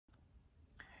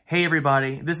Hey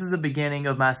everybody, this is the beginning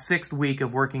of my 6th week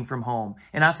of working from home,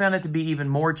 and I found it to be even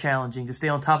more challenging to stay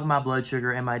on top of my blood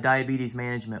sugar and my diabetes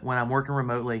management when I'm working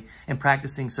remotely and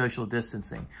practicing social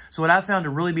distancing. So what I found to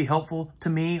really be helpful to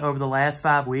me over the last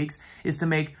 5 weeks is to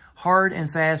make hard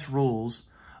and fast rules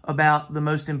about the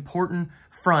most important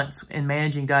fronts in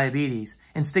managing diabetes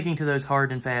and sticking to those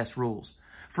hard and fast rules.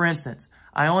 For instance,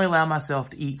 I only allow myself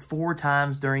to eat 4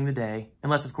 times during the day,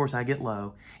 unless of course I get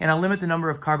low, and I limit the number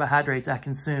of carbohydrates I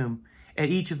consume at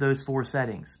each of those 4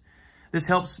 settings. This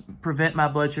helps prevent my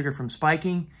blood sugar from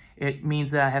spiking. It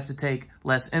means that I have to take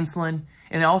less insulin,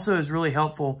 and it also is really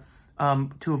helpful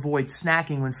to avoid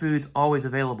snacking when food's always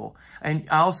available. And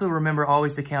I also remember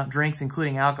always to count drinks,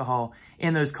 including alcohol,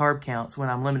 in those carb counts when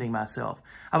I'm limiting myself.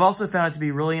 I've also found it to be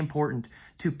really important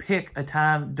to pick a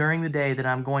time during the day that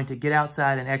I'm going to get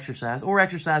outside and exercise, or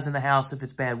exercise in the house if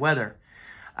it's bad weather.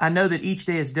 I know that each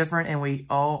day is different and we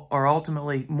all are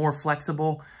ultimately more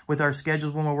flexible with our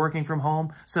schedules when we're working from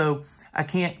home. So I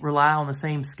can't rely on the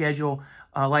same schedule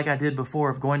like I did before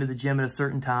of going to the gym at a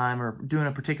certain time or doing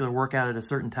a particular workout at a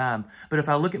certain time. But if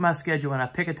I look at my schedule and I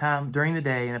pick a time during the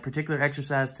day and a particular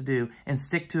exercise to do and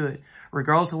stick to it,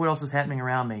 regardless of what else is happening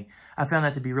around me, I found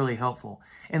that to be really helpful.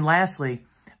 And lastly,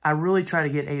 I really try to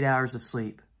get 8 hours of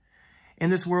sleep. In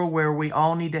this world where we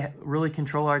all need to really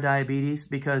control our diabetes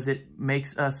because it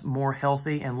makes us more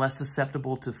healthy and less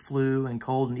susceptible to flu and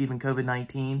cold and even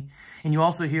COVID-19. And you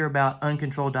also hear about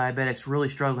uncontrolled diabetics really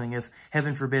struggling if,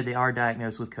 heaven forbid, they are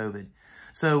diagnosed with COVID.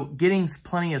 So getting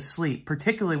plenty of sleep,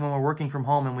 particularly when we're working from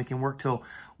home and we can work till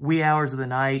wee hours of the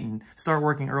night and start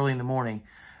working early in the morning,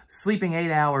 sleeping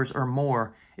 8 hours or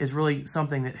more is really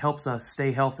something that helps us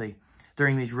stay healthy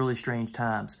during these really strange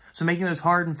times. So making those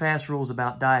hard and fast rules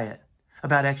about diet,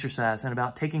 about exercise, and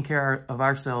about taking care of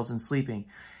ourselves and sleeping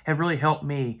have really helped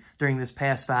me during this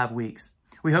past 5 weeks.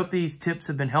 We hope these tips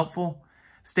have been helpful.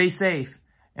 Stay safe,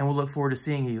 and we'll look forward to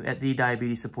seeing you at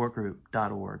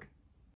thediabetessupportgroup.org.